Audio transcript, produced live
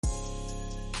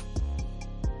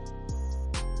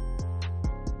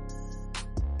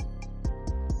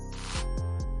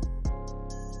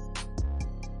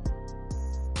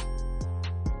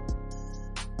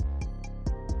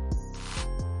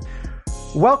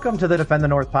Welcome to the Defend the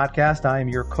North podcast. I am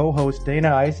your co-host,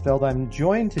 Dana Eisfeld. I'm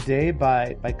joined today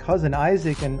by my cousin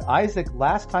Isaac. And Isaac,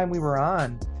 last time we were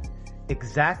on,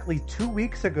 exactly 2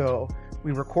 weeks ago,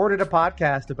 we recorded a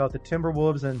podcast about the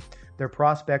Timberwolves and their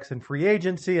prospects and free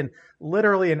agency. And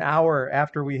literally an hour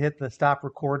after we hit the stop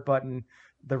record button,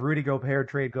 the Rudy Gobert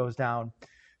trade goes down.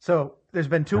 So there's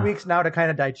been 2 weeks now to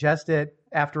kind of digest it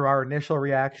after our initial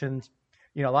reactions.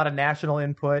 You know, a lot of national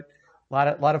input.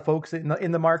 A lot of folks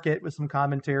in the market with some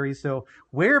commentary. So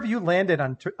where have you landed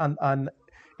on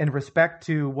in respect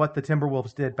to what the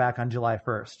Timberwolves did back on July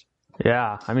 1st?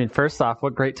 Yeah, I mean, first off,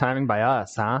 what great timing by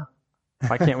us, huh?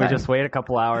 Why can't we just wait a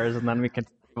couple hours and then we can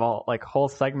whole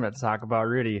segment to talk about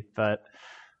Rudy? But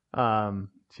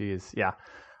geez, yeah.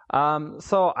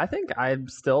 So I think I'm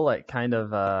still kind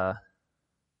of a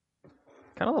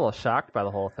little shocked by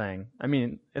the whole thing. I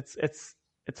mean, it's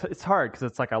hard because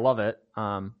it's I love it.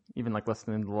 Even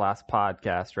listening to the last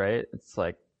podcast, right? It's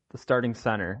the starting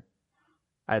center.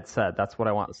 I had said that's what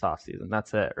I want this offseason.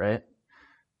 That's it, right?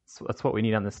 So that's what we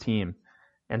need on this team.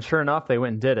 And sure enough, they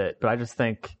went and did it. But I just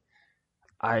think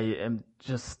I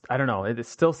don't know. It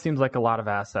still seems like a lot of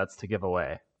assets to give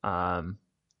away. And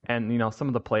some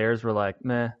of the players were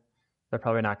meh, they're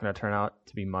probably not going to turn out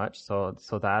to be much. So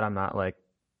that I'm not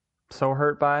so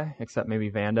hurt by, except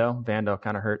maybe Vando. Vando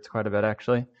kind of hurts quite a bit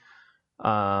actually.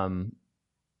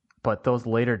 But those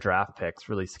later draft picks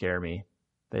really scare me.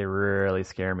 They really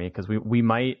scare me because we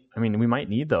might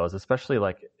need those, especially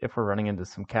if we're running into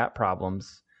some cap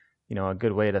problems. A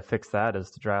good way to fix that is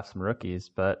to draft some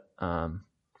rookies. But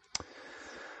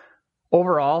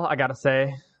overall, I got to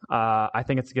say, I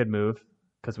think it's a good move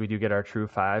because we do get our true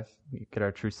five, we get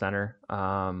our true center.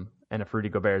 And if Rudy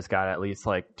Gobert's got at least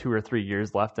 2 or 3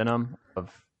 years left in him of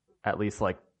at least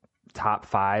top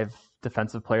 5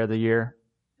 defensive player of the year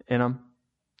in him,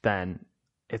 then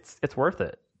it's worth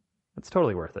it. It's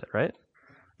totally worth it, right?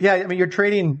 Yeah, I mean, you're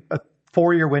trading a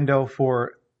 4-year window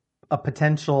for a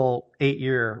potential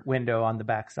 8-year window on the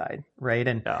backside, right?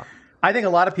 And yeah. I think a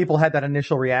lot of people had that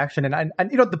initial reaction, and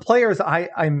the players,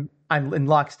 I'm in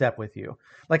lockstep with you.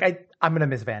 I'm gonna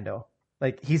miss Vando.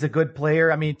 He's a good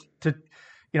player. I mean,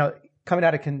 coming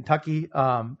out of Kentucky,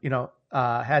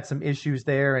 had some issues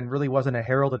there and really wasn't a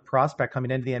heralded prospect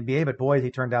coming into the NBA. But boy, he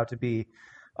turned out to be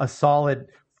a solid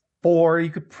 4. You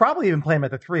could probably even play him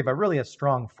at the 3, but really a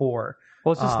strong 4.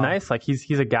 Well, it's just nice.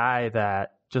 He's a guy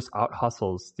that just out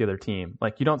hustles the other team.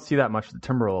 You don't see that much with the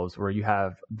Timberwolves where you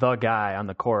have the guy on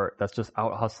the court that's just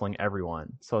out hustling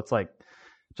everyone. So it's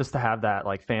just to have that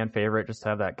fan favorite, just to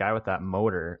have that guy with that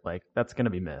motor, that's going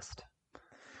to be missed.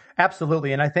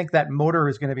 Absolutely. And I think that motor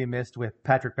is going to be missed with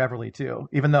Patrick Beverley too,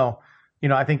 even though,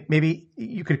 I think maybe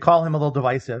you could call him a little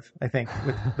divisive, I think,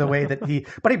 with the way that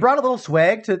but he brought a little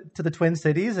swag to the Twin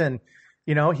Cities, and,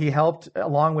 he helped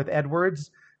along with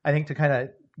Edwards, I think, to kind of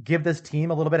give this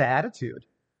team a little bit of attitude.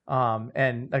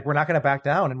 And we're not going to back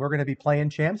down, and we're going to be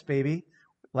playing champs, baby,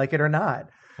 like it or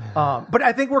not. But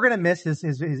I think we're going to miss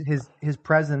his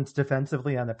presence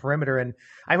defensively on the perimeter, and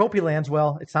I hope he lands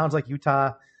well. It sounds like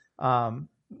Utah,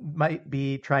 might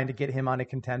be trying to get him on a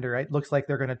contender. It looks like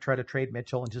they're going to try to trade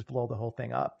Mitchell and just blow the whole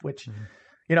thing up, which,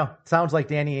 sounds like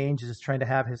Danny Ainge is trying to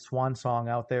have his swan song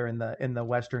out there in the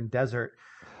Western desert.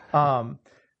 And,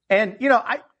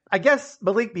 I guess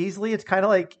Malik Beasley, it's kind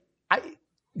of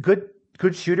good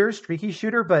shooter, streaky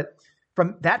shooter, but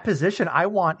from that position, I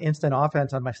want instant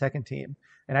offense on my second team.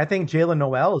 And I think Jalen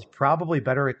Noel is probably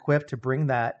better equipped to bring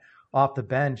that off the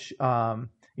bench,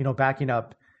 backing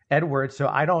up Edwards. So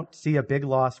I don't see a big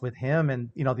loss with him. And,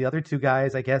 the other 2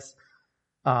 guys, I guess,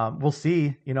 we'll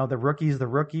see. The rookie's the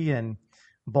rookie, and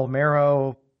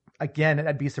Bolmero, again,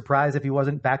 I'd be surprised if he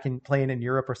wasn't back playing in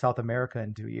Europe or South America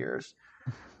in 2 years.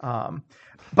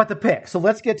 But the picks. So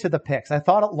let's get to the picks. I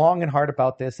thought long and hard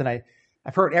about this, and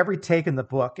I've heard every take in the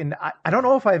book. And I don't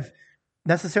know if I've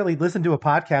necessarily listened to a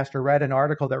podcast or read an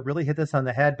article that really hit this on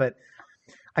the head, but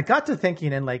I got to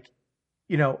thinking, and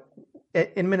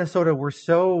in Minnesota, we're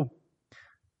so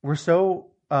what's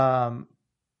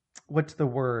the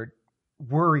word?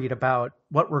 Worried about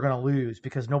what we're going to lose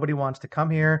because nobody wants to come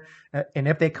here. And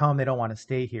if they come, they don't want to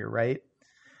stay here. Right.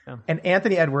 Yeah. And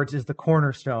Anthony Edwards is the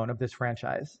cornerstone of this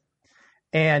franchise.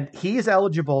 And he is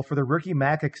eligible for the rookie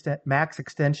max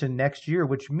extension next year,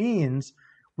 which means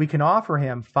we can offer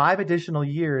him 5 additional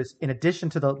years in addition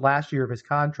to the last year of his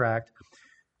contract,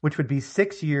 which would be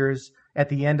 6 years at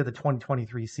the end of the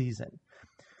 2023 season.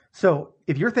 So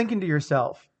if you're thinking to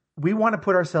yourself, we want to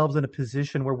put ourselves in a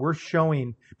position where we're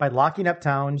showing by locking up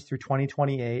Towns through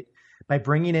 2028, by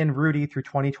bringing in Rudy through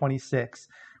 2026,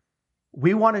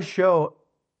 we want to show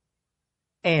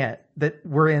that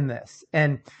we're in this.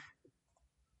 And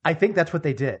I think that's what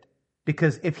they did.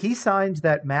 Because if he signs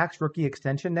that max rookie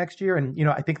extension next year, and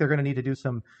I think they're going to need to do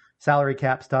some salary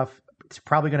cap stuff. It's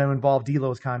probably going to involve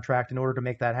D'Lo's contract in order to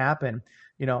make that happen.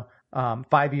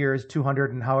 5 years,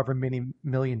 200 and however many $1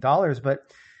 million. But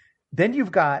then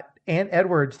you've got Ant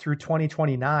Edwards through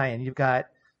 2029. You've got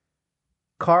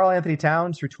Karl Anthony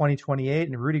Towns through 2028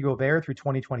 and Rudy Gobert through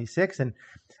 2026. And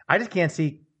I just can't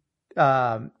see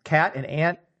Cat and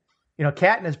Ant.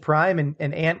 Cat in his prime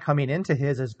and Ant coming into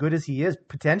his as good as he is,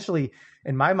 potentially,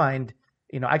 in my mind,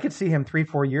 I could see him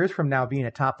 3-4 years from now being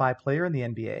a top 5 player in the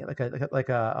NBA, like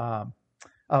a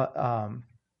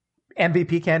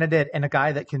MVP candidate and a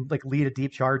guy that can lead a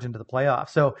deep charge into the playoffs.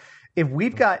 So if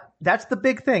we've got, that's the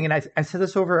big thing. And I said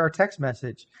this over our text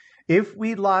message. If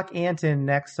we lock Ant in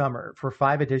next summer for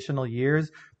 5 additional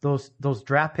years, those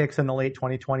draft picks in the late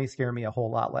 2020s scare me a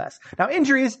whole lot less. Now,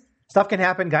 injuries, stuff can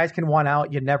happen. Guys can want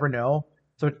out. You never know.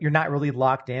 So you're not really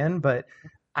locked in. But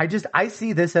I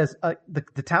see this as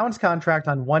the Towns contract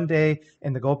on one day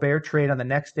and the Gobert trade on the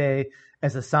next day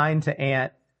as a sign to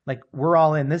Ant, we're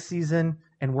all in this season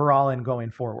and we're all in going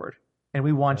forward. And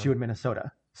we want you in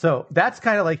Minnesota. So that's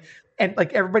kind of and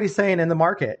everybody's saying in the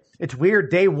market, it's weird.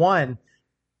 Day one,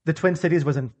 the Twin Cities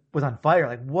was on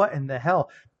fire. What in the hell?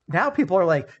 Now people are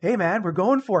like, hey man, we're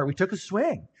going for it. We took a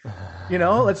swing.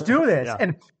 Let's do this. Yeah.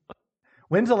 And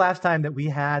when's the last time that we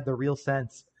had the real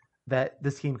sense that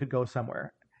this team could go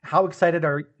somewhere? How excited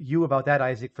are you about that,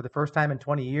 Isaac? For the first time in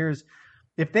 20 years,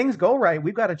 if things go right,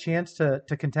 we've got a chance to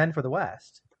contend for the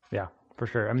West. Yeah, for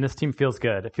sure. I mean, this team feels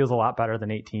good. It feels a lot better than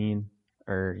 18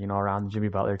 or, around the Jimmy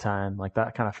Butler time.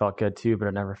 That kind of felt good too, but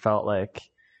it never felt like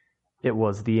it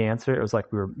was the answer. It was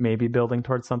like we were maybe building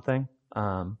towards something.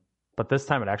 But this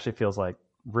time it actually feels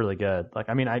really good.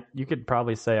 You could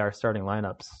probably say our starting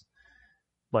lineups,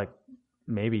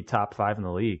 maybe top 5 in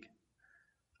the league.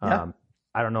 Yeah.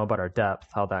 I don't know about our depth,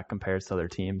 how that compares to other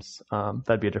teams.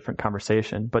 That'd be a different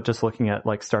conversation. But just looking at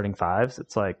starting fives,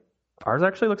 it's ours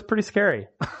actually looks pretty scary.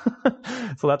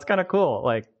 So that's kind of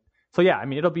cool. So yeah, I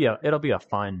mean, it'll be a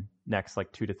fun next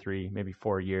 2 to 3, maybe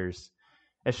 4 years.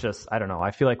 It's just, I don't know.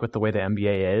 I feel with the way the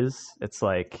NBA is, it's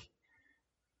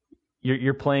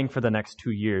you're playing for the next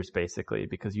 2 years basically,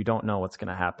 because you don't know what's going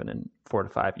to happen in 4 to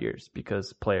 5 years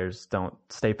because players don't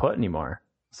stay put anymore.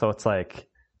 So it's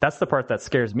that's the part that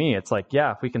scares me. It's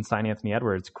yeah, if we can sign Anthony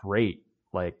Edwards, great.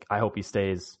 I hope he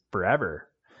stays forever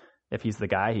if he's the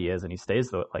guy he is and he stays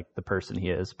the person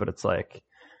he is. But it's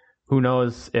who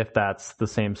knows if that's the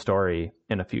same story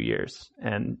in a few years.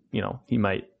 And,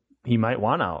 he might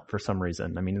want out for some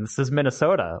reason. I mean, this is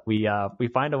Minnesota. We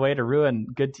find a way to ruin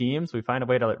good teams. We find a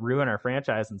way to ruin our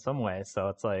franchise in some way. So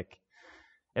it's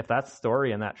if that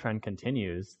story and that trend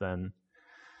continues, then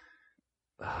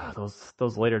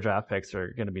those later draft picks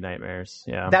are going to be nightmares.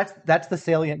 Yeah, that's the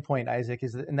salient point, Isaac,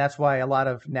 and that's why a lot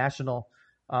of national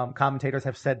commentators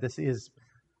have said this is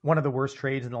one of the worst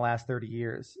trades in the last 30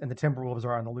 years, and the Timberwolves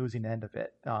are on the losing end of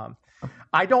it.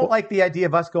 I don't like the idea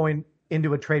of us going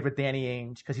into a trade with Danny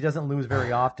Ainge because he doesn't lose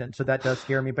very often, so that does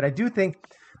scare me. But I do think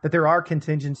that there are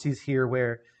contingencies here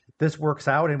where this works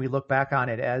out, and we look back on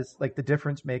it as the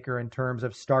difference maker in terms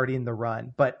of starting the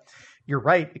run. But you're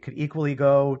right; it could equally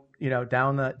go,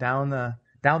 down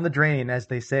the drain, as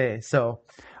they say. So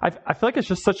I feel it's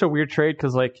just such a weird trade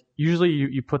because usually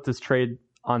you put this trade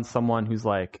on someone who's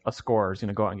a scorer, who's going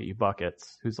to go out and get you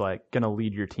buckets, who's going to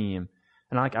lead your team.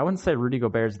 And I wouldn't say Rudy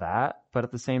Gobert's that, but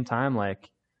at the same time,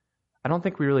 I don't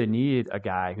think we really need a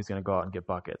guy who's going to go out and get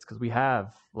buckets because we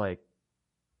have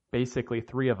basically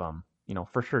 3 of them,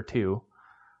 for sure 2.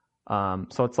 So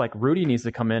it's Rudy needs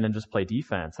to come in and just play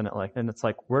defense. And it's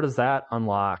where does that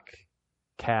unlock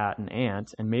Cat and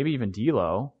Ant and maybe even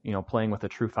D'Lo, playing with a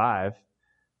true 5,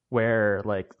 where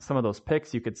some of those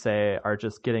picks you could say are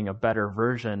just getting a better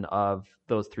version of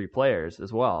those 3 players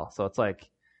as well. So it's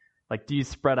do you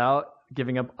spread out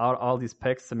giving up out all these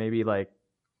picks to maybe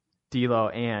D'Lo,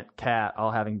 Ant, Cat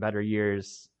all having better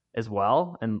years as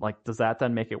well? And does that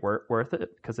then make it worth it?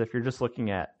 Because if you're just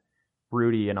looking at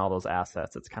Rudy and all those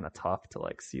assets, it's kind of tough to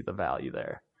see the value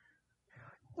there.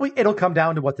 Well, it'll come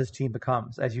down to what this team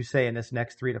becomes, as you say, in this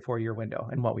next 3 to 4 year window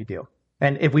and what we do.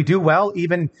 And if we do well,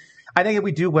 I think if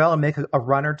we do well and make a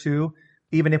run or two,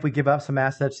 even if we give up some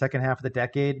assets second half of the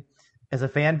decade as a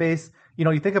fan base,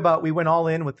 you think about, we went all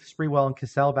in with Sprewell and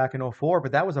Cassell back in 2004,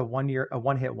 but that was a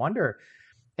one-hit wonder.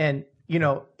 And,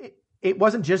 it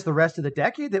wasn't just the rest of the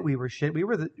decade that we were shit. We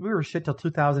were shit till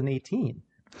 2018.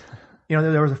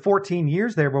 There was 14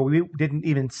 years there where we didn't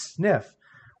even sniff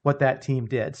what that team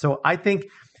did. So I think,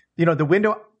 the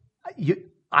window,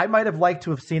 I might have liked to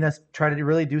have seen us try to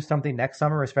really do something next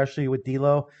summer, especially with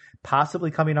D'Lo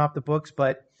possibly coming off the books.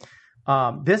 But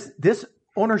This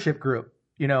ownership group,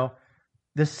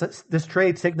 this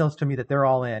trade signals to me that they're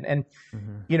all in. And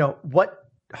what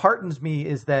heartens me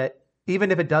is that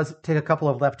even if it does take a couple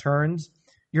of left turns,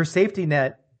 your safety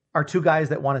net are two guys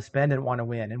that want to spend and want to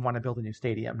win and want to build a new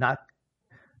stadium, not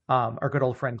our good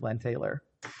old friend Glenn Taylor.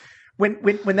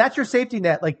 When that's your safety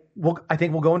net, I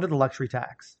think we'll go into the luxury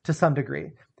tax to some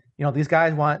degree. These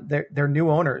guys want their new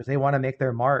owners. They want to make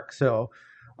their mark. So,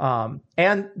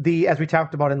 as we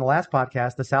talked about in the last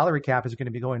podcast, the salary cap is going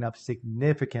to be going up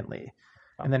significantly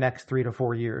in the next 3 to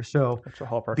 4 years. So which will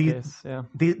help our case. Yeah.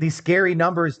 These scary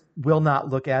numbers will not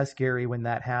look as scary when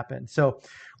that happens. So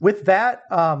with that,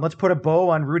 let's put a bow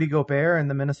on Rudy Gobert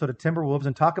and the Minnesota Timberwolves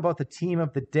and talk about the team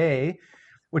of the day,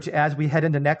 which as we head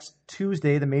into next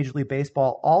Tuesday, the Major League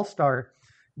Baseball All-Star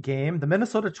game, the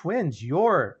Minnesota Twins,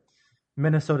 your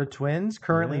Minnesota Twins,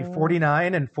 currently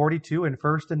 49 and 42 and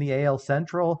first in the AL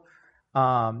Central.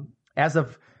 As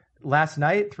of last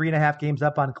night, 3.5 games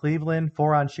up on Cleveland,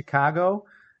 4 on Chicago,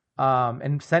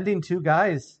 and sending 2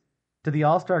 guys to the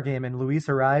All-Star game in Luis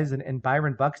Arraez and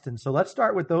Byron Buxton. So let's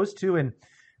start with those two. And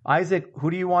Isaac,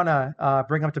 who do you want to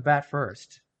bring up to bat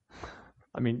first?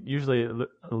 I mean, usually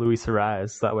Luis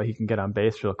Arraez, that way he can get on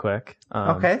base real quick.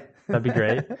 Okay. That'd be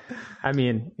great. I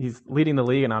mean, he's leading the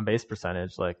league in on-base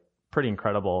percentage, pretty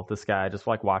incredible. This guy, just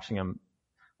watching him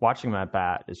at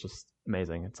bat is just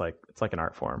amazing. It's like an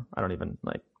art form. I don't even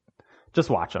just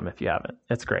watch him if you haven't.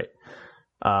 It's great.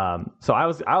 So I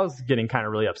was getting kind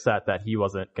of really upset that he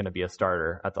wasn't going to be a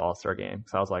starter at the All-Star game.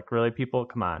 So I was like, really, people,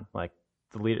 come on,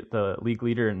 the league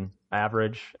leader in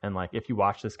average, and if you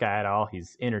watch this guy at all,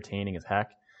 he's entertaining as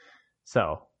heck.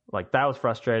 So that was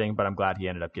frustrating, but I'm glad he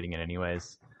ended up getting it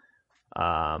anyways.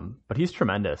 But he's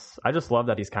tremendous. I just love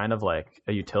that he's kind of like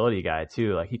a utility guy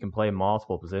too. He can play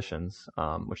multiple positions,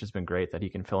 which has been great that he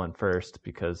can fill in first,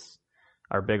 because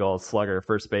our big old slugger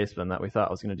first baseman that we thought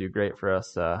was going to do great for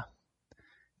us,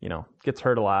 gets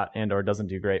hurt a lot and or doesn't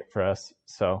do great for us.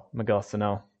 So Miguel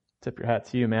Sano, tip your hat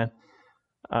to you, man.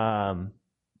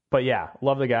 But yeah,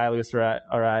 love the guy, Luis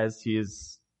Arraez.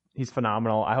 He's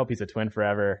phenomenal. I hope he's a Twin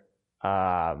forever.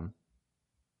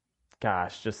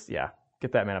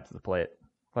 Get that man up to the plate.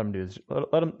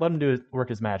 Let him work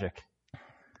his magic.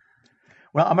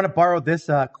 Well, I'm going to borrow this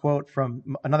quote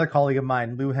from another colleague of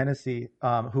mine, Lou Hennessy,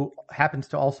 who happens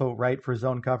to also write for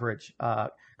Zone Coverage,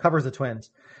 covers the Twins.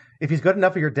 If he's good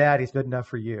enough for your dad, he's good enough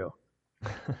for you.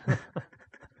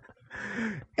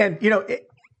 And,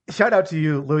 shout out to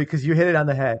you, Louis, because you hit it on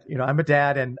the head. I'm a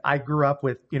dad, and I grew up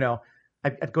with,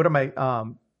 I'd go to my,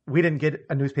 we didn't get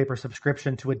a newspaper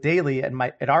subscription to a daily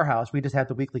at our house. We just had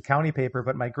the weekly county paper.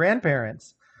 But my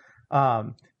grandparents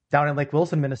down in Lake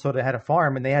Wilson, Minnesota, had a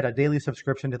farm, and they had a daily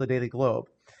subscription to the Daily Globe.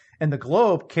 And the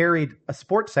Globe carried a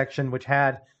sports section which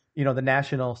had, the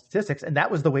national statistics. And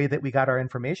that was the way that we got our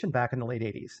information back in the late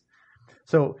 80s.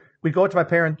 So we'd go to my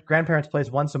grandparents' place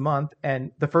once a month,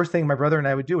 and the first thing my brother and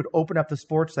I would do would open up the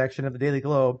sports section of the Daily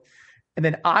Globe. And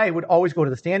then I would always go to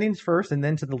the standings first and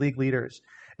then to the league leaders.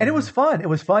 And it was fun. It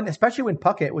was fun, especially when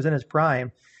Puckett was in his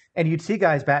prime. And you'd see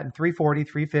guys batting 340,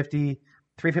 350,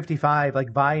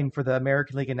 355, vying for the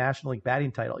American League and National League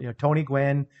batting title. Tony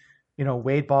Gwynn,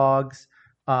 Wade Boggs,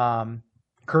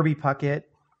 Kirby Puckett.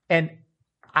 And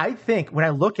I think when I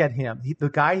look at him, the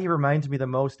guy he reminds me the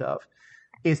most of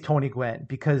is Tony Gwynn,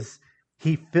 because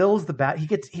he fills the bat. He's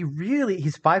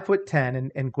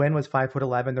 5'10", and Gwynn was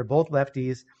 5'11". They're both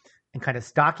lefties and kind of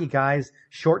stocky guys,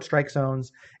 short strike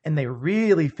zones, and they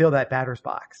really fill that batter's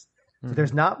box. So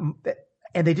there's not,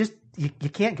 and they just, you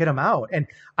can't get them out. And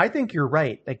I think you're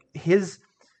right.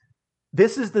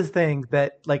 This is the thing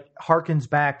that harkens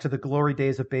back to the glory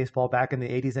days of baseball back in the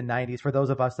 80s and 90s for those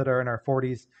of us that are in our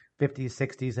 40s, 50s,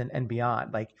 60s, and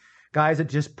beyond. Guys that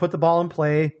just put the ball in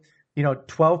play,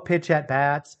 12 pitch at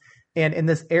bats. And in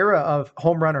this era of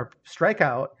home run or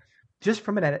strikeout, just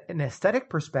from an aesthetic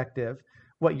perspective,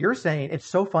 what you're saying, it's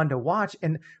so fun to watch.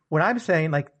 And what I'm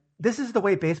saying, this is the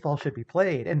way baseball should be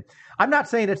played. And I'm not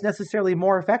saying it's necessarily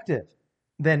more effective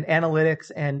than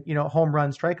analytics and, home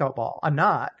run strikeout ball. I'm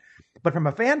not. But from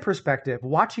a fan perspective,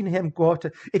 watching him go up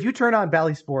to, if you turn on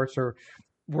Bally Sports or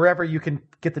wherever you can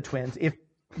get the Twins, if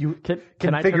you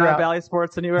can I turn on Bally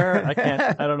Sports anywhere? I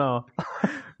can't. I don't know.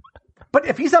 But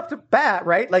if he's up to bat,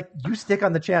 right? You stick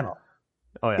on the channel.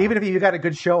 Oh yeah. Even if you got a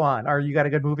good show on or you got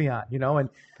a good movie on, and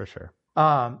for sure.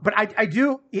 But I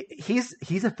do.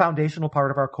 He's a foundational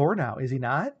part of our core now, is he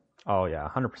not? Oh yeah,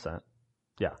 100%.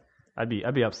 Yeah, I'd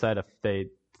be upset if they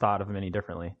thought of him any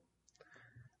differently.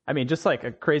 I mean, just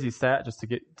a crazy stat,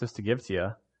 just to give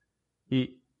to you,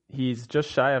 he's just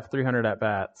shy of 300 at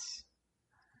bats,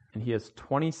 and he has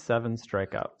 27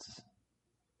 strikeouts.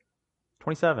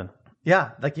 27.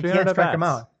 Yeah, like you 300 can't strike him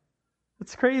at-bats. out.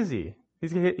 It's crazy.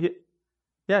 He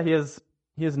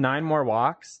has 9 more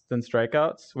walks than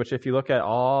strikeouts, which if you look at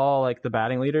all like the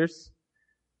batting leaders,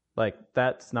 like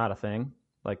that's not a thing.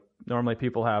 Like normally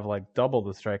people have like double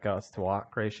the strikeouts to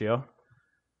walk ratio.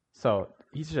 So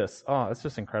he's just it's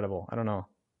just incredible. I don't know.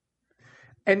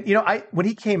 And when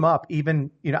he came up,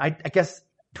 even I guess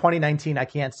 2019, I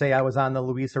can't say I was on the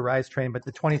Luis Arraez train, but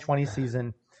the 2020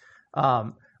 season,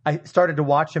 I started to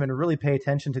watch him and really pay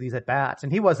attention to these at bats,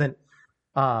 and he wasn't,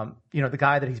 the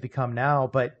guy that he's become now,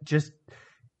 but just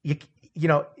he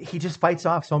just fights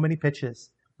off so many pitches,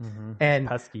 and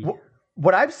Pesky.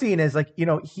 What I've seen is like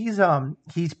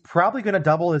he's probably going to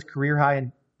double his career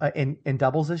high in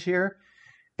doubles this year,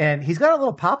 and he's got a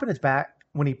little pop in his back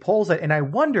when he pulls it, and I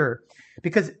wonder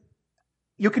because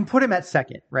you can put him at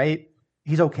second, right?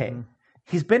 He's okay.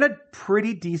 He's been a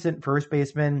pretty decent first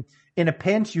baseman. In a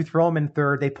pinch, you throw him in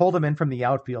third. They pulled him in from the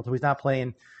outfield, so he's not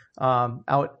playing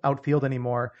outfield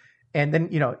anymore. And then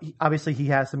obviously he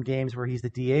has some games where he's the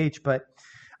DH, but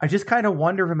I just kind of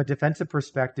wonder from a defensive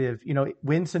perspective,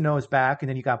 when Sano's back, and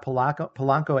then you got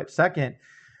Polanco at second.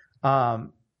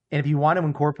 And if you want to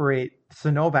incorporate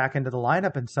Sano back into the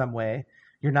lineup in some way,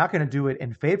 you're not going to do it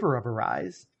in favor of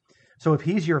Arraez. So if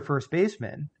he's your first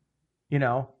baseman,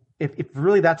 if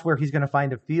really that's where he's going to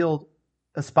find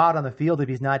a spot on the field if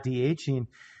he's not DHing,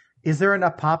 is there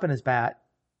enough pop in his bat,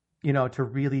 to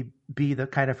really be the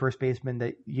kind of first baseman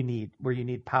that you need, where you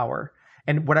need power?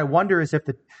 And what I wonder is if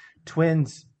the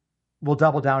Twins will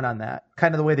double down on that,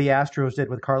 kind of the way the Astros did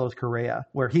with Carlos Correa,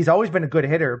 where he's always been a good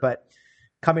hitter, but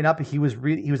coming up, he was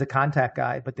a contact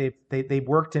guy, but they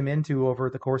worked him into, over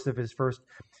the course of his first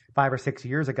 5 or 6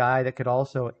 years, a guy that could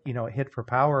also, hit for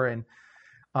power. And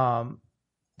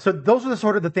so those are the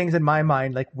sort of the things in my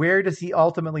mind, like where does he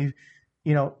ultimately,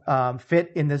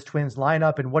 fit in this Twins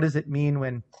lineup, and what does it mean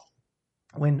when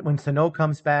Sano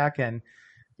comes back, and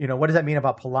what does that mean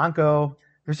about Polanco?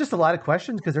 There's just a lot of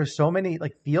questions because there's so many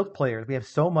like field players. We have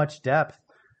so much depth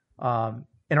in our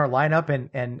lineup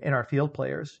and in our field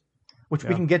players, which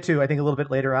we can get to, I think, a little bit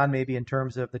later on, maybe in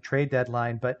terms of the trade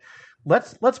deadline. But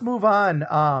let's move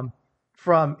on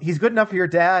from he's good enough for your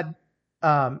dad.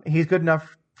 He's good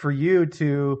enough for you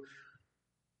to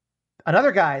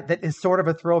another guy that is sort of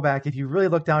a throwback if you really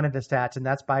look down into stats, and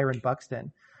that's Byron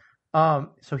Buxton.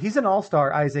 So he's an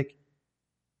all-star, Isaac.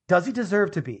 Does he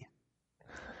deserve to be?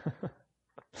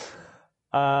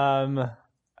 I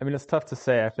mean, it's tough to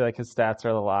say. I feel like his stats are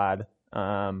a little odd.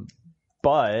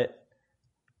 But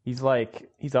he's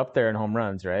up there in home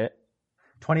runs, right?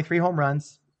 23 home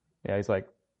runs. Yeah, he's like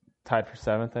tied for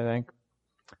 7th, I think.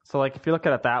 So like if you look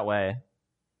at it that way,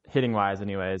 hitting wise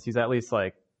anyways, he's at least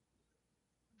like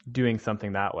doing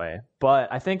something that way.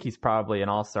 But I think he's probably an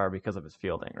all-star because of his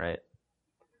fielding, right?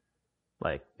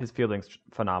 Like his fielding's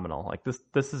phenomenal. Like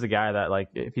this is a guy that, like,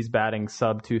 if he's batting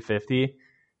sub 250,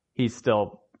 he's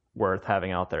still worth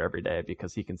having out there every day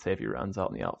because he can save you runs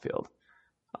out in the outfield.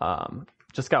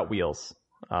 Just got wheels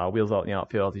out in the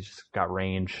outfield. He's just got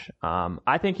range.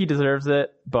 I think he deserves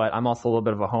it, but I'm also a little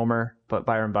bit of a homer. But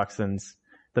Byron Buxton's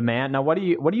the man. Now, what do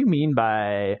you mean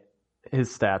by his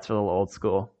stats are a little old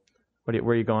school? Where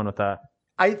are you going with that?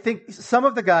 I think some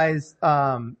of the guys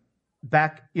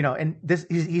back, and this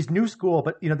he's new school,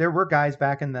 but there were guys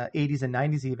back in the 80s and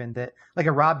 90s even that, like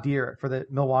a Rob Deere for the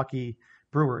Milwaukee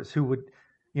Brewers, who would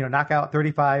knock out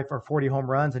 35 or 40 home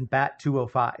runs and bat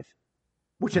 205,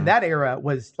 which in that era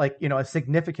was like a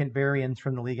significant variance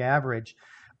from the league average.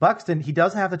 Buxton, he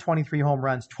does have the 23 home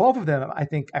runs. 12 of them, I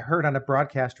think I heard on a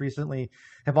broadcast recently,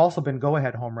 have also been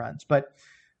go-ahead home runs. But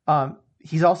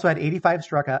he's also had 85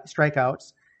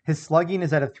 strikeouts. His slugging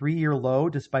is at a 3-year low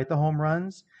despite the home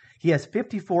runs. He has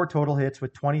 54 total hits,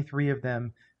 with 23 of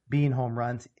them being home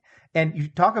runs. And you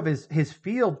talk of his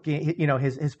field game,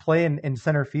 his play in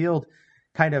center field,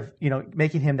 kind of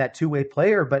making him that two-way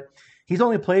player. But he's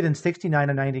only played in 69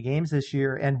 of 90 games this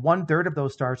year, and 1/3 of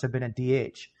those starts have been at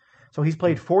DH. So he's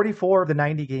played 44 of the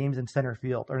 90 games in center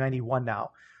field, or 91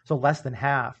 now. So less than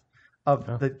half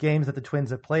of the games that the Twins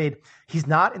have played. He's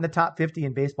not in the top 50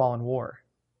 in baseball in WAR.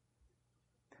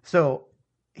 So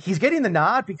he's getting the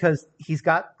nod because he's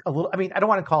got a little, I don't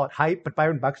want to call it hype, but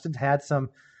Byron Buxton's had some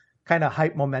kind of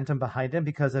hype momentum behind him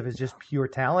because of his just pure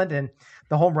talent, and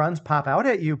the home runs pop out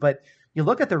at you. But you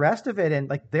look at the rest of it, and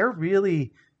like they're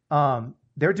really,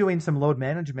 they're doing some load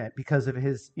management because of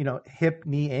his, hip,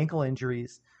 knee, ankle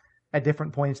injuries at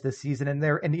different points this season. And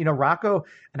Rocco,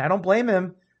 and I don't blame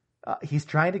him. He's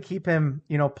trying to keep him,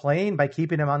 playing by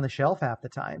keeping him on the shelf half the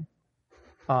time.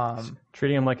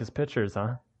 Treating him like his pitchers,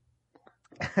 huh?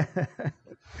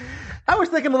 I was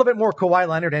thinking a little bit more Kawhi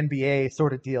Leonard NBA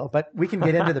sort of deal, but we can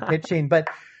get into the pitching. But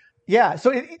yeah,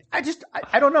 so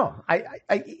I don't know.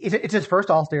 It's his first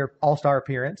All-Star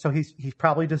appearance, so he's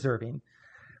probably deserving.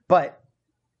 But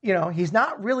he's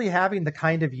not really having the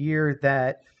kind of year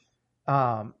that,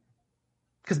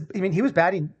 because he was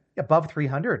batting above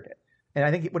 300, and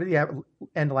I think what did he have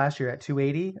end last year at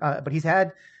 280? But he's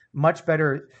had much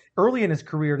better early in his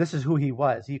career. This is who he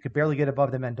was. He could barely get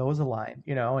above the Mendoza line,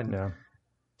 and. Yeah.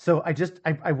 So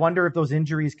I wonder if those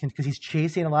injuries because he's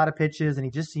chasing a lot of pitches and he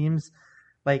just seems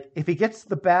like if he gets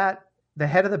the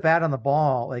head of the bat on the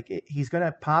ball, like he's going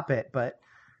to pop it. But,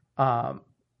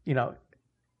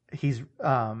 he's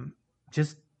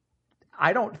just,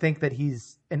 I don't think that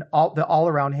he's the all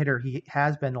around hitter he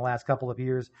has been the last couple of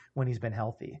years when he's been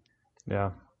healthy.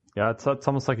 Yeah. Yeah. It's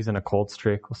almost like he's in a cold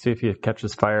streak. We'll see if he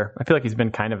catches fire. I feel like he's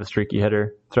been kind of a streaky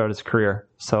hitter throughout his career.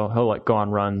 So he'll go on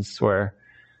runs where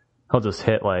he'll just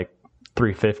hit like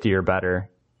 350 or better,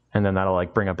 and then that'll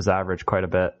like bring up his average quite a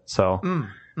bit. So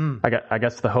I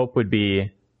guess the hope would be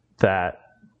that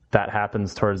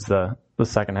happens towards the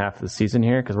second half of the season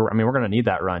here, because we're going to need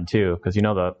that run too, because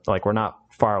we're not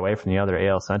far away from the other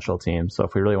AL Central teams. So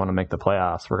if we really want to make the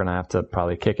playoffs, we're going to have to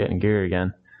probably kick it in gear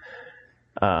again.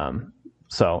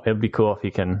 So it would be cool if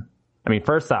he can.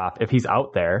 First off, if he's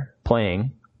out there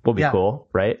playing, will be cool,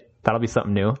 right? That'll be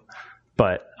something new.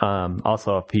 But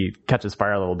also if he catches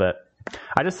fire a little bit.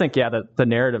 I just think, that the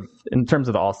narrative in terms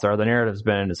of the All-Star, the narrative's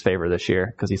been in his favor this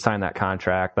year because he signed that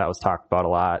contract. That was talked about a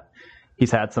lot. He's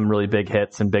had some really big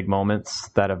hits and big moments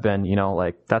that have been,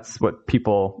 that's what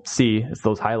people see is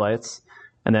those highlights.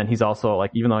 And then he's also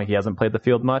even though he hasn't played the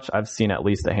field much, I've seen at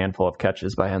least a handful of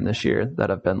catches by him this year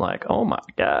that have been like, oh my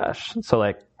gosh.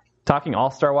 So talking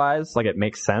All-Star wise, it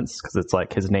makes sense because it's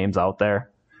his name's out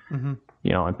there. Mm-hmm.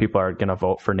 And people are going to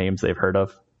vote for names they've heard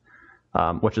of,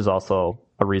 which is also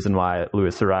a reason why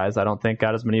Luis Arraez, I don't think,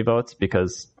 got as many votes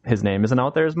because his name isn't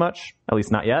out there as much, at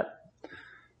least not yet.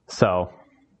 So,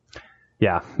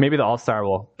 yeah, maybe the All-Star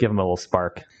will give him a little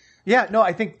spark. Yeah, no,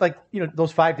 I think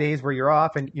those 5 days where you're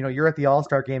off and, you're at the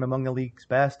All-Star game among the league's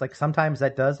best, sometimes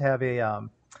that does have a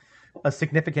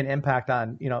significant impact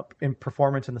on, in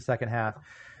performance in the second half.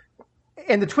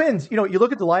 And the Twins, you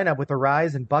look at the lineup with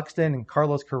Arraez and Buxton and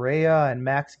Carlos Correa and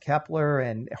Max Kepler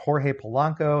and Jorge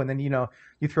Polanco. And then,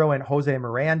 you throw in Jose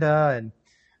Miranda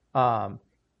and,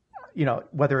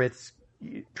 whether it's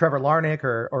Trevor Larnach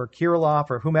or Kirilloff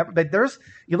or whomever. But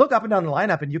you look up and down the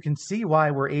lineup and you can see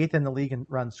why we're 8th in the league in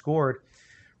runs scored.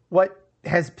 What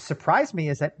has surprised me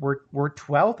is that we're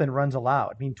 12th in runs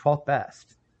allowed, 12th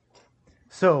best.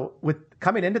 So with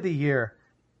coming into the year,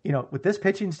 with this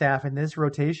pitching staff and this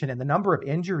rotation and the number of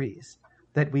injuries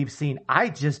that we've seen, I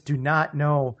just do not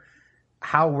know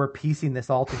how we're piecing this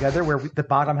all together where the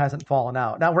bottom hasn't fallen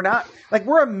out. Now we're not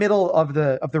we're a middle of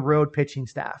the road pitching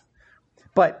staff,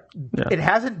 but it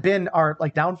hasn't been our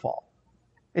downfall.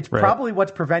 It's probably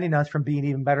what's preventing us from being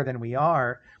even better than we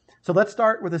are. So let's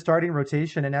start with the starting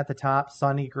rotation and at the top,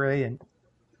 Sonny Gray and.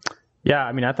 Yeah.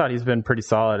 I thought he's been pretty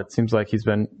solid. It seems like he's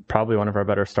been probably one of our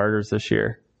better starters this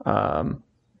year.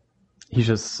 He's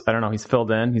just, I don't know, he's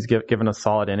filled in. He's given us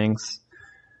solid innings.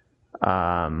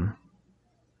 And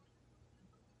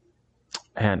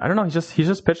I don't know, he's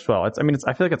just pitched well. I feel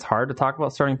like it's hard to talk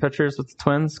about starting pitchers with the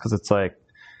Twins because it's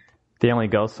they only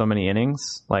go so many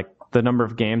innings. The number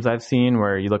of games I've seen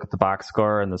where you look at the box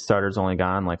score and the starter's only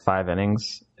gone 5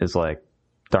 innings is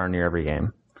darn near every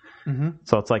game. Mm-hmm.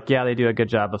 So it's they do a good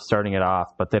job of starting it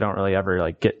off, but they don't really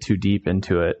ever get too deep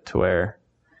into it to where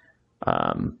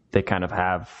they kind of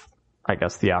have, I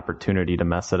guess, the opportunity to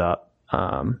mess it up.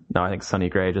 Now I think Sonny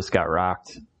Gray just got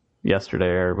rocked yesterday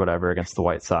or whatever against the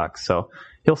White Sox, so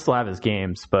he'll still have his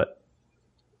games, but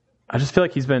I just feel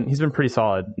like he's been pretty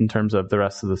solid in terms of the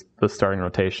rest of the starting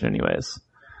rotation anyways.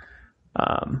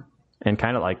 And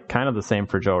kind of the same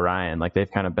for Joe Ryan.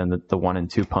 They've kind of been the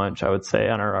 1-2 punch, I would say,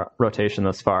 on our rotation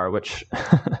thus far, which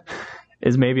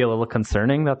is maybe a little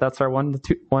concerning that that's our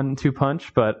 1-2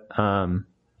 punch, but I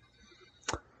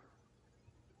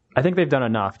think they've done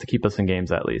enough to keep us in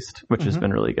games at least, which has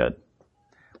been really good.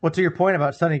 Well, to your point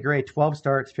about Sonny Gray, 12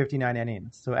 starts, 59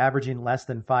 innings, so averaging less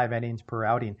than 5 innings per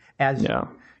outing as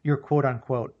your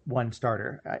quote-unquote one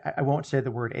starter. I won't say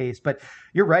the word ace, but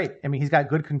you're right. He's got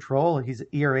good control. His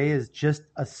ERA is just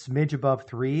a smidge above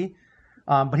 3,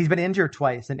 but he's been injured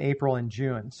twice in April and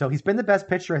June. So he's been the best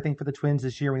pitcher, I think, for the Twins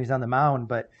this year when he's on the mound,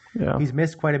 but he's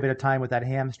missed quite a bit of time with that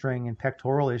hamstring and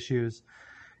pectoral issues.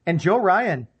 And Joe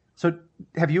Ryan, so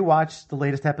have you watched the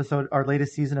latest episode or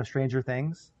latest season of Stranger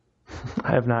Things?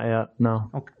 I have not yet,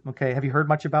 no. Okay. Have you heard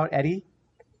much about Eddie?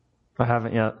 I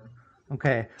haven't yet.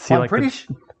 Okay. See, well, I'm pretty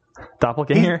sure.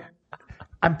 Doppelganger?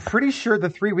 I'm pretty sure the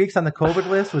 3 weeks on the COVID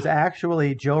list was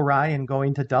actually Joe Ryan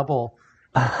going to double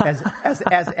as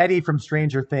Eddie from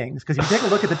Stranger Things. Because if you take a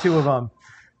look at the two of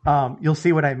them, you'll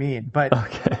see what I mean. But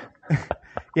Okay.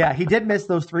 yeah, he did miss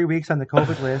those 3 weeks on the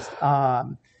COVID list.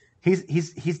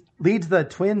 He's leads the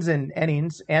Twins in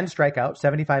innings and strikeouts,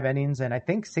 75 innings, and I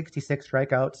think 66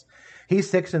 strikeouts.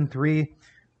 He's 6-3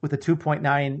 with a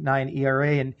 2.99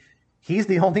 ERA, and he's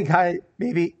the only guy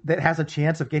maybe that has a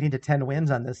chance of getting to 10 wins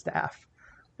on this staff.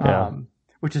 Yeah.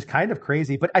 Which is kind of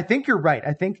crazy. But I think you're right.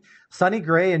 I think Sonny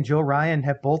Gray and Joe Ryan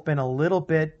have both been a little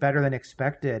bit better than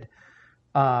expected.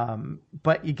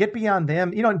 But you get beyond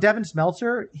them, and Devin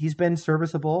Smeltzer, he's been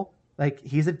serviceable. Like,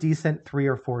 he's a decent 3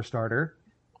 or 4 starter.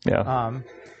 Yeah.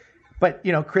 But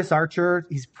Chris Archer,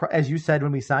 he's, as you said,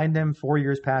 when we signed him, 4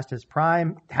 years past his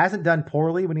prime, hasn't done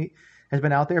poorly when he has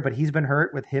been out there, but he's been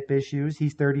hurt with hip issues.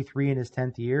 He's 33 in his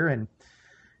 10th year. And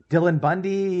Dylan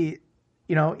Bundy,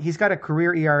 he's got a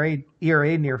career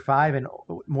ERA near 5 in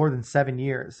more than 7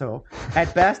 years. So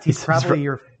at best, he's probably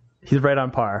he's right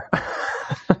on par.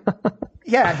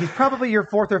 Yeah, he's probably your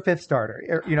 4th or 5th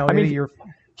starter.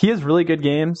 He has really good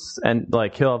games, and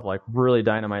he'll have really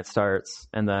dynamite starts,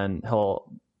 and then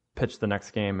he'll pitch the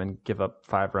next game and give up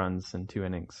 5 runs in 2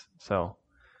 innings. So,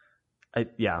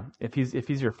 if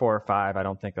he's your 4 or 5, I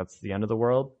don't think that's the end of the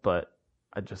world. But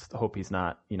I just hope he's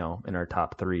not, in our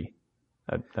top 3.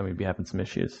 Then we'd be having some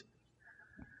issues.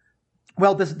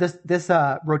 Well, this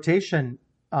rotation,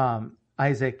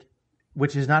 Isaac,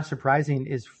 which is not surprising,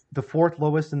 is the 4th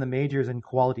lowest in the majors in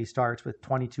quality starts with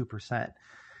 22%,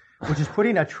 which is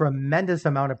putting a tremendous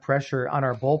amount of pressure on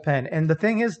our bullpen. And the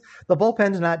thing is, the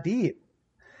bullpen's not deep.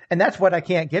 And that's what I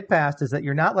can't get past, is that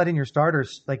you're not letting your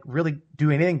starters really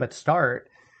do anything but start.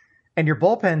 And your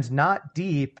bullpen's not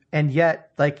deep. And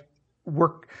yet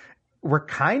we're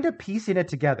kind of piecing it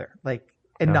together,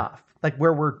 enough,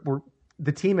 where we're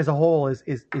the team as a whole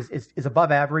is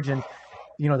above average, and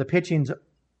the pitching's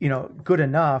good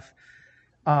enough.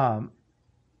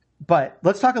 But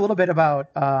let's talk a little bit about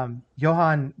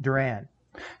Johan Duran.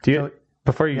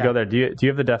 Before you go there, do you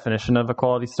have the definition of a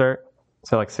quality start?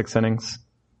 So 6 innings?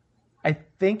 I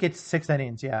think it's 6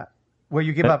 innings, yeah, where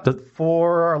you give up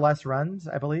 4 or less runs,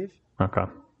 I believe. Okay,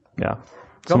 yeah.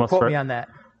 Don't quote me on that.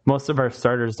 Most of our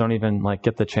starters don't even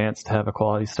get the chance to have a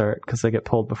quality start because they get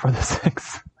pulled before the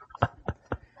 6th.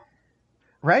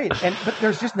 Right, but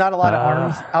there's just not a lot of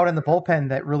arms out in the bullpen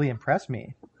that really impress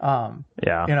me.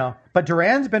 But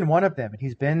Duran's been one of them, and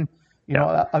he's been,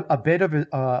 a bit of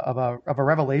a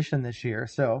revelation this year.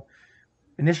 So,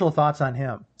 initial thoughts on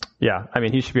him? Yeah,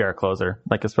 he should be our closer.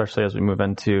 Especially as we move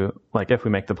into if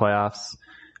we make the playoffs,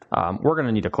 we're going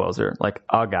to need a closer,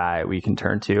 a guy we can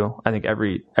turn to. I think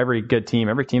every good team,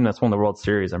 every team that's won the World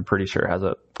Series, I'm pretty sure has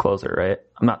a closer, right?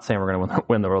 I'm not saying we're going to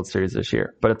win the World Series this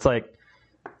year, but it's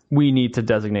we need to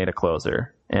designate a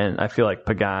closer. And I feel like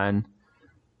Pagan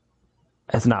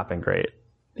has not been great.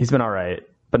 He's been all right,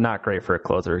 but not great for a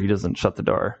closer. He doesn't shut the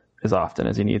door as often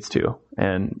as he needs to.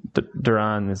 And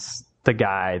Duran is the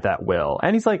guy that will.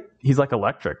 And he's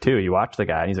electric too. You watch the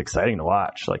guy and he's exciting to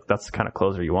watch. That's the kind of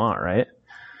closer you want, right?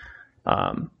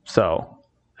 So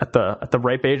at the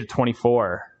ripe age of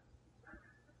 24,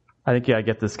 I think you gotta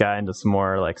get this guy into some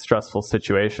more stressful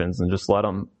situations and just let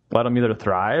him either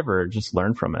thrive or just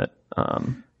learn from it.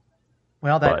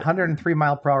 Well, that 103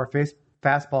 mile per hour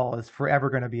fastball is forever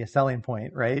going to be a selling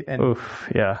point, right? And oof,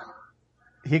 yeah,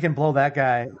 he can blow that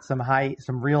guy some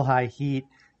real high heat.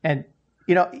 And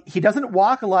he doesn't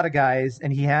walk a lot of guys,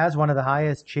 and he has one of the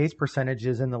highest chase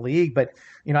percentages in the league. But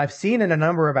I've seen in a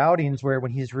number of outings where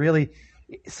when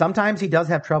sometimes he does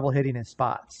have trouble hitting his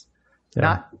spots.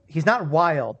 Yeah. He's not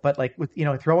wild, but with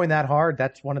throwing that hard,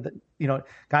 that's one of the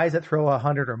guys that throw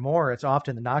 100 or more. It's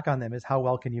often the knock on them is how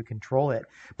well can you control it.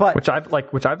 But which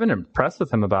I've been impressed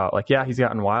with him about. He's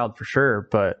gotten wild for sure,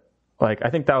 but I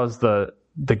think that was the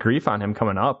grief on him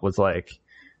coming up was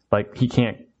he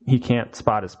can't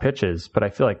spot his pitches. But I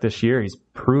feel like this year he's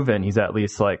proven he's at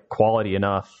least quality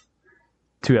enough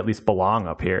to at least belong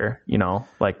up here.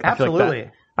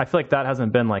 Absolutely. I feel like that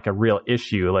hasn't been a real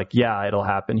issue. It'll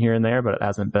happen here and there, but it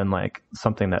hasn't been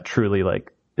something that truly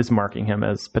is marking him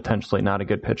as potentially not a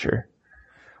good pitcher.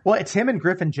 Well, it's him and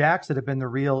Griffin Jacks that have been the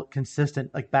real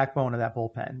consistent backbone of that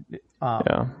bullpen.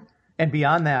 And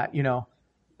beyond that,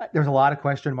 there's a lot of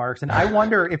question marks. And I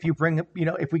wonder if you bring,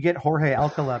 if we get Jorge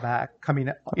Alcala back coming,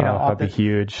 off that'd be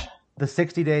huge. The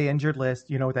 60-day injured list,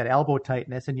 with that elbow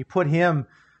tightness, and you put him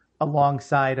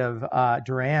alongside of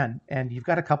Duran, and you've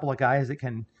got a couple of guys that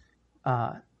can,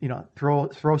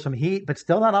 throw some heat, but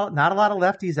still not a lot of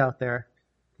lefties out there.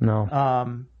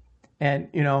 No. And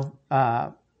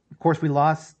of course we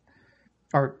lost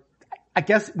or I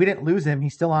guess we didn't lose him.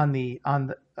 He's still on the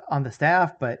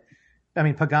staff, but I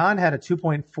mean, Pagan had a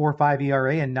 2.45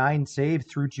 ERA and 9 saves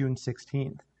through June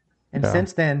 16th. And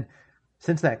since then,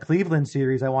 since that Cleveland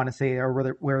series, I want to say,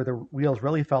 or where the wheels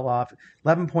really fell off,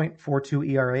 11.42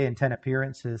 ERA and 10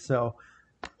 appearances. So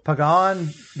Pagan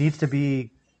needs to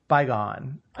be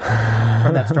bygone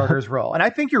from that starter's role. And I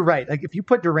think you're right. Like if you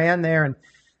put Duran there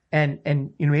and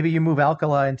maybe you move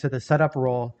Alcala into the setup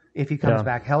role if he comes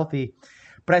back healthy.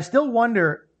 But I still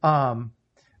wonder, what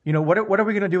are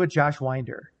we going to do with Josh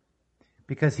Winder?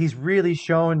 Because he's really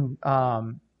shown,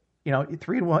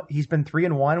 3-1. He's been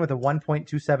 3-1 with a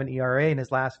 1.27 ERA in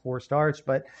his last 4 starts.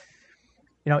 But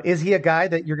is he a guy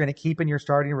that you're going to keep in your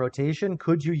starting rotation?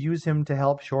 Could you use him to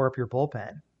help shore up your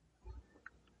bullpen?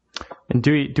 And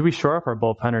do we shore up our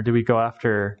bullpen, or do we go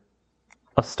after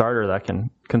a starter that can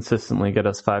consistently get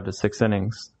us 5 to 6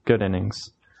 innings, good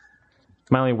innings?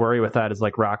 My only worry with that is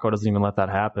like Rocco doesn't even let that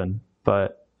happen.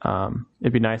 But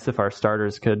it'd be nice if our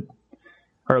starters could,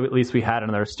 or at least we had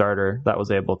another starter that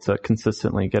was able to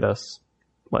consistently get us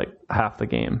like half the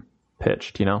game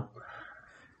pitched,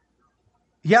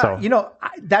 Yeah, So,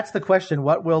 that's the question.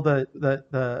 What will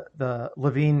the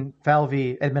Levine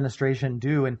Falvey administration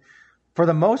do? And for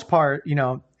the most part,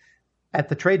 at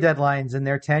the trade deadlines in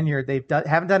their tenure,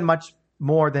 haven't done much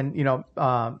more than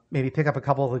maybe pick up a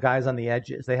couple of the guys on the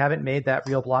edges. They haven't made that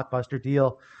real blockbuster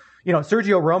deal.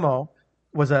 Sergio Romo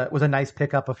was a nice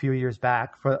pickup a few years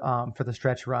back for the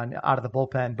stretch run out of the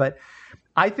bullpen. But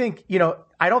I think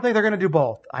I don't think they're going to do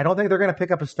both. I don't think they're going to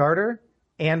pick up a starter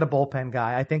and a bullpen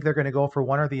guy. I think they're going to go for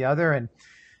one or the other. And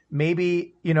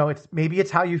maybe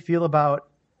it's how you feel about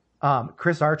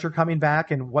Chris Archer coming back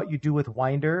and what you do with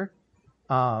Winder.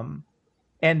 And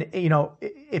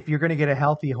if you're going to get a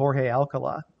healthy Jorge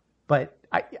Alcala. But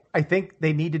I think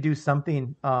they need to do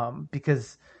something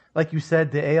because, like you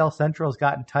said, the AL Central has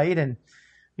gotten tight, and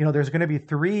there's going to be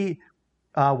 3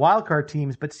 wildcard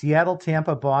teams, but Seattle,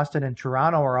 Tampa, Boston, and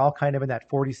Toronto are all kind of in that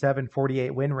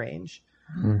 47-48 win range,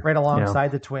 right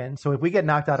alongside the Twins. So if we get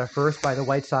knocked out of first by the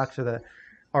White Sox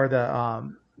or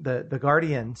the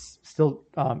Guardians, still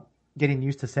getting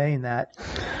used to saying that,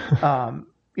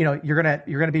 you're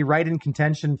gonna be right in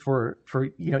contention for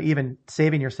even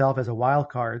saving yourself as a wild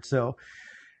card. So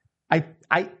I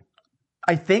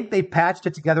think they patched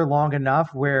it together long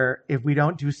enough where if we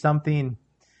don't do something,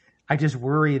 I just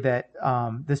worry that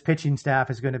this pitching staff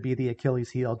is going to be the Achilles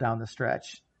heel down the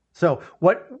stretch. So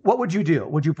what would you do?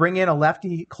 Would you bring in a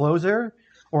lefty closer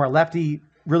or a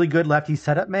really good lefty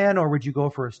setup man, or would you go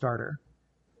for a starter?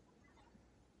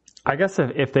 I guess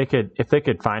if they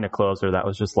could find a closer that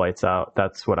was just lights out,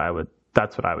 that's what I would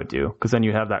do. Because then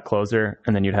you have that closer,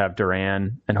 and then you'd have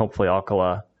Duran and hopefully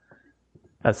Alcala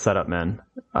as setup men.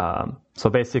 So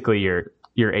basically, your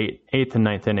 8th and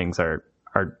 9th innings are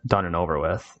done and over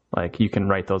with. Like you can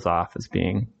write those off as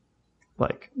being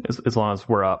like as long as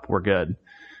we're up, we're good.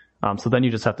 So then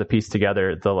you just have to piece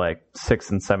together the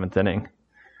 6th and 7th inning,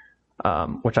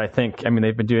 which I think,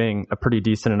 they've been doing a pretty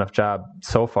decent enough job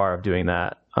so far of doing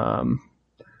that.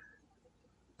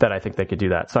 That I think they could do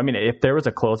that. So, if there was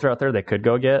a closer out there they could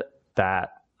go get, that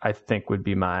I think would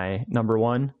be my number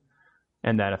one.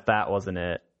 And then if that wasn't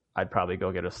it, I'd probably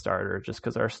go get a starter just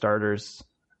because our starters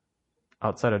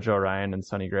outside of Joe Ryan and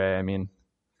Sonny Gray, it'd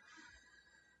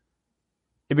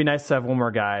be nice to have one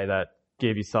more guy that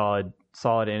gave you solid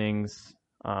innings,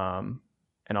 and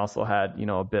also had,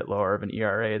 a bit lower of an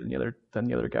ERA than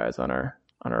the other guys on our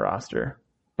roster.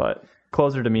 But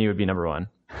closer to me would be number one.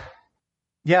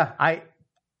 Yeah, I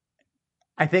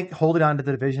think holding on to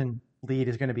the division lead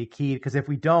is going to be key, because if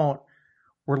we don't,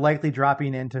 we're likely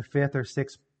dropping into 5th or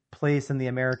 6th place in the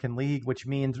American League, which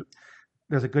means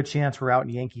there's a good chance we're out in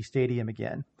Yankee Stadium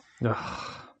again.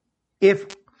 Ugh. If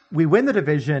we win the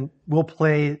division, we'll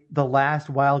play the last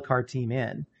wild card team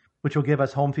in, which will give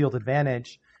us home field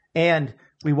advantage, and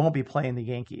we won't be playing the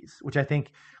Yankees, which I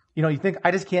think,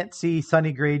 I just can't see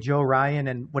Sonny Gray, Joe Ryan,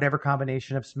 and whatever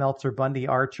combination of Smeltzer, Bundy,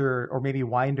 Archer, or maybe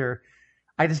Winder.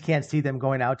 I just can't see them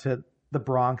going out to the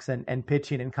Bronx and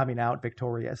pitching and coming out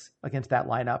victorious against that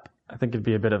lineup. I think it'd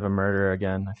be a bit of a murder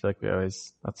again. I feel like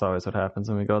that's always what happens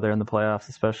when we go there in the playoffs,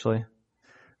 especially.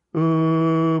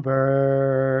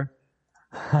 Uber.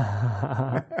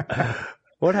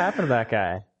 What happened to that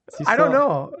guy? I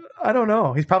don't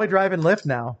know. He's probably driving Lyft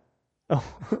now. Oh,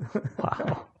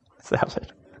 wow. Savage.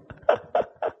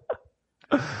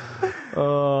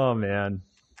 Oh, man.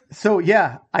 So,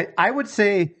 yeah, I would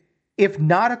say, if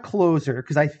not a closer,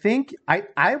 because I think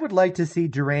I would like to see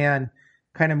Duran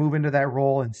kind of move into that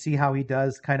role and see how he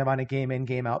does kind of on a game in,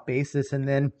 game out basis. And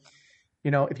then,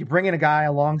 if you bring in a guy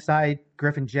alongside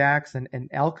Griffin Jackson and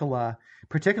Alcala,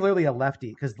 particularly a lefty,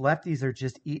 because lefties are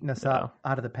just eating us Yeah. up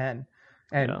out of the pen.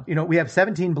 And, Yeah. you know, we have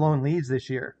 17 blown leads this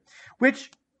year,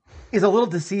 which is a little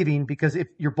deceiving because if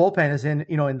your bullpen is in,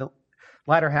 you know, in the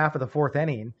latter half of the fourth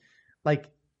inning, like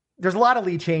there's a lot of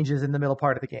lead changes in the middle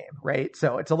part of the game, right?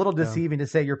 So it's a little deceiving to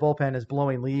say your bullpen is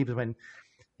blowing leads when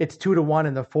it's 2-1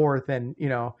 in the fourth and, you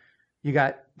know, you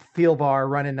got Thielbar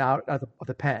running out of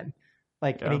the pen,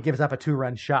 like, and he gives up a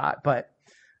 2-run shot. But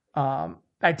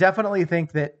I definitely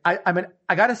think that I mean,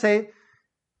 I got to say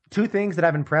two things that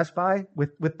I'm impressed by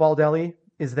with Baldelli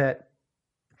is that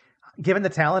given the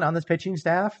talent on this pitching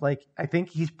staff, like I think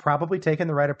he's probably taken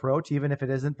the right approach, even if it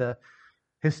isn't the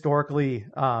historically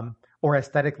or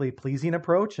aesthetically pleasing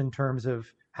approach in terms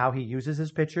of how he uses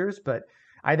his pitchers. But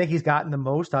I think he's gotten the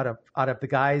most out of the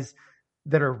guys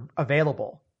that are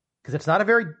available, because it's not a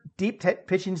very deep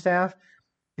pitching staff.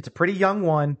 It's a pretty young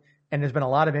one, and there's been a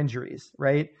lot of injuries,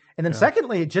 right? And then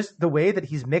secondly, just the way that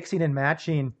he's mixing and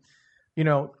matching, you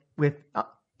know, with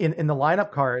in the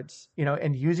lineup cards, you know,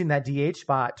 and using that DH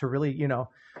spot to really, you know,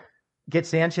 get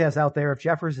Sanchez out there if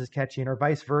Jeffers is catching, or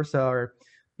vice versa, or,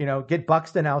 you know, get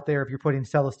Buxton out there if you're putting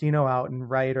Celestino out and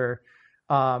right, or,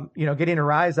 you know, getting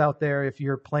Arise out there if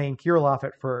you're playing Kirilloff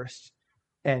at first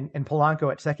and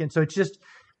Polanco at second. So it's just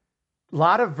a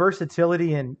lot of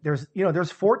versatility. And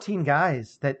there's 14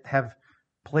 guys that have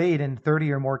played in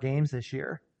 30 or more games this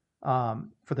year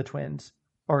for the Twins.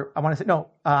 Or I want to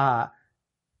say,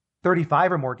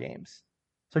 35 or more games.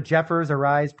 So Jeffers,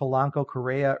 Arise, Polanco,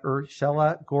 Correa,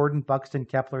 Urshela, Gordon, Buxton,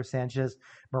 Kepler, Sanchez,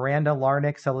 Miranda,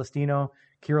 Larnach, Celestino,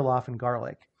 Kirilloff, and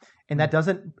Garlick. And that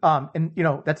doesn't, and you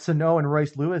know, that's Sano and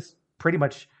Royce Lewis pretty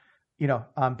much, you know,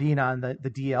 being on the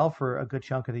DL for a good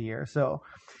chunk of the year. So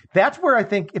that's where I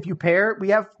think if you pair, we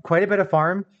have quite a bit of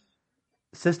farm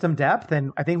system depth,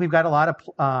 and I think we've got a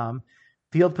lot of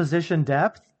field position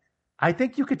depth. I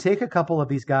think you could take a couple of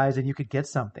these guys and you could get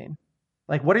something.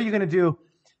 Like, what are you going to do?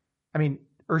 I mean,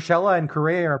 Urshela and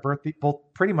Correa are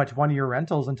both pretty much 1-year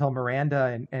rentals until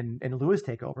Miranda and Lewis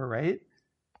take over, right?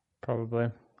 Probably.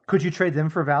 Could you trade them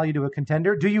for value to a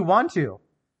contender? Do you want to,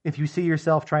 if you see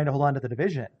yourself trying to hold on to the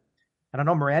division? I don't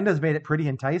know. Miranda's made it pretty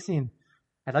enticing.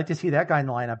 I'd like to see that guy in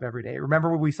the lineup every day.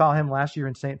 Remember when we saw him last year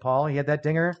in St. Paul? He had that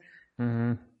dinger.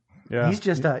 Mm-hmm. Yeah. He's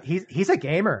just he's a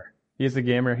gamer. He's a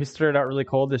gamer. He started out really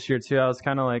cold this year too. I was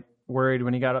kind of like worried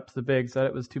when he got up to the bigs that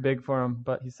it was too big for him,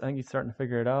 but I think he's starting to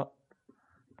figure it out.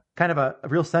 Kind of a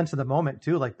real sense of the moment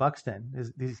too, like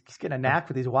Buxton. He's getting a knack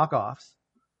for these walk-offs.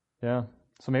 Yeah.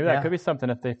 So maybe that could be something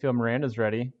if they feel Miranda's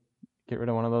ready. Get rid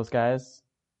of one of those guys.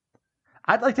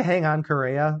 I'd like to hang on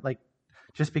Correa, like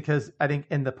just because I think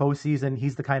in the postseason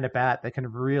he's the kind of bat that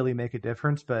can really make a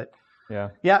difference. But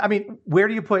yeah, I mean, where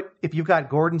do you put if you've got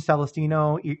Gordon,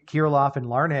 Celestino, Kirilloff, and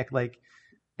Larnach, like,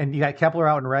 and you got Kepler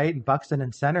out and right and Buxton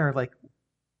in center, like,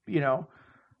 you know,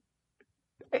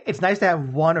 it's nice to have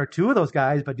one or two of those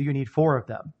guys, but do you need four of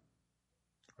them?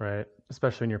 Right.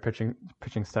 Especially when your pitching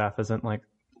staff isn't like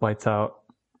lights out.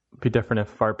 It'd be different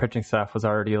if our pitching staff was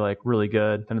already like really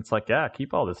good. Then it's like, yeah,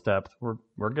 keep all this depth.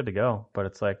 We're good to go. But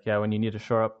it's like, yeah, when you need to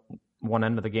shore up one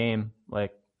end of the game,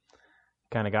 like,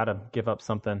 kind of got to give up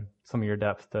some of your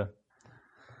depth to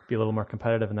be a little more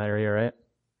competitive in that area, right?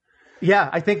 Yeah,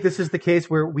 I think this is the case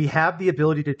where we have the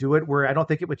ability to do it, where I don't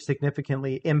think it would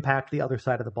significantly impact the other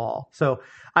side of the ball. So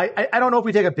I don't know if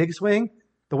we take a big swing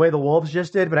the way the Wolves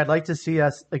just did, but I'd like to see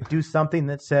us like do something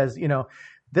that says, you know,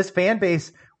 this fan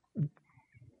base,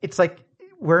 it's like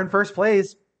we're in first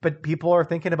place, but people are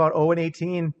thinking about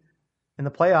 0-18 in the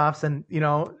playoffs, and you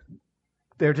know,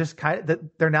 they're just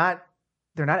they're not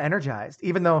energized,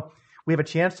 even though we have a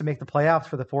chance to make the playoffs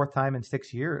for the fourth time in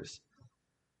 6 years.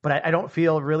 But I don't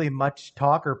feel really much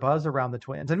talk or buzz around the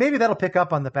Twins. And maybe that'll pick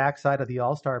up on the backside of the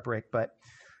All-Star break. But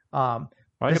I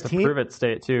guess to prove it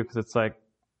state too, because it's like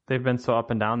they've been so up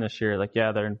and down this year. Like,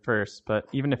 yeah, they're in first. But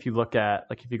even if you look at,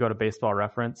 like, if you go to Baseball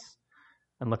Reference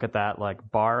and look at that, like,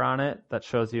 bar on it that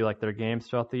shows you, like, their games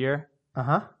throughout the year.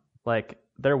 Like,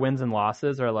 their wins and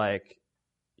losses are, like,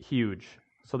 huge.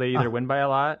 So they either win by a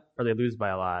lot or they lose by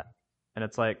a lot. And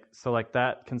it's like, so like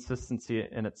that consistency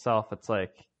in itself, it's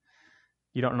like,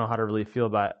 you don't know how to really feel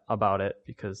about it,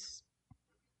 because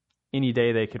any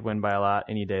day they could win by a lot,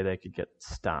 any day they could get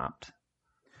stomped.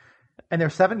 And they're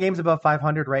 7 games above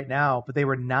 500 right now, but they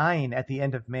were 9 at the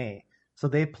end of May. So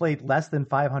they played less than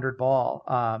 500 ball,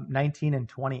 19 and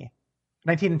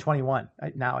 21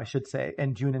 now, I should say,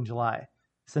 in June and July.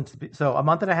 So a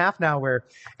month and a half now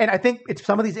and I think it's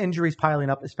some of these injuries piling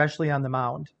up, especially on the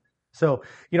mound. So,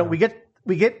 you know, we get,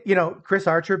 you know, Chris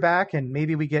Archer back, and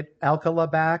maybe we get Alcala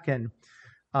back, and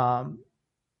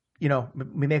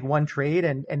we make one trade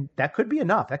and that could be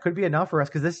enough. That could be enough for us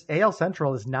because this AL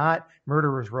Central is not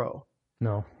murderer's row.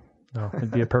 No,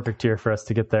 it'd be a perfect year for us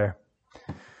to get there.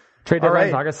 Trade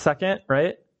deadline's August 2nd,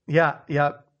 right? Yeah.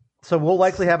 So we'll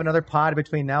likely have another pod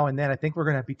between now and then. I think we're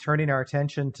going to be turning our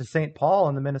attention to St. Paul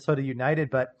and the Minnesota United.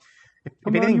 But if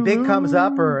anything big comes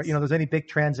up, or there's any big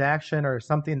transaction or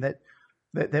something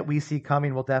that we see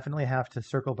coming, we'll definitely have to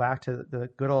circle back to the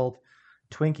good old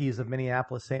Twinkies of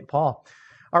Minneapolis, St. Paul.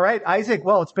 All right, Isaac.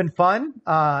 Well, it's been fun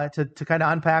to kind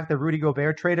of unpack the Rudy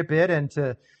Gobert trade a bit and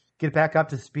to get back up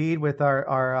to speed with our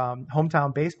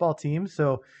hometown baseball team.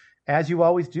 So, as you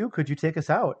always do, could you take us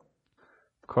out?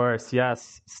 Of course,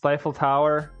 yes. Stifle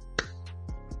Tower,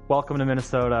 welcome to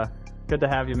Minnesota. Good to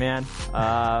have you, man.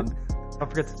 Don't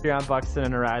forget to cheer on Buxton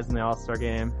and Arise in the All-Star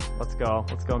game. Let's go,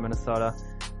 Minnesota.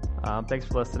 Thanks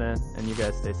for listening, and you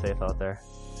guys stay safe out there.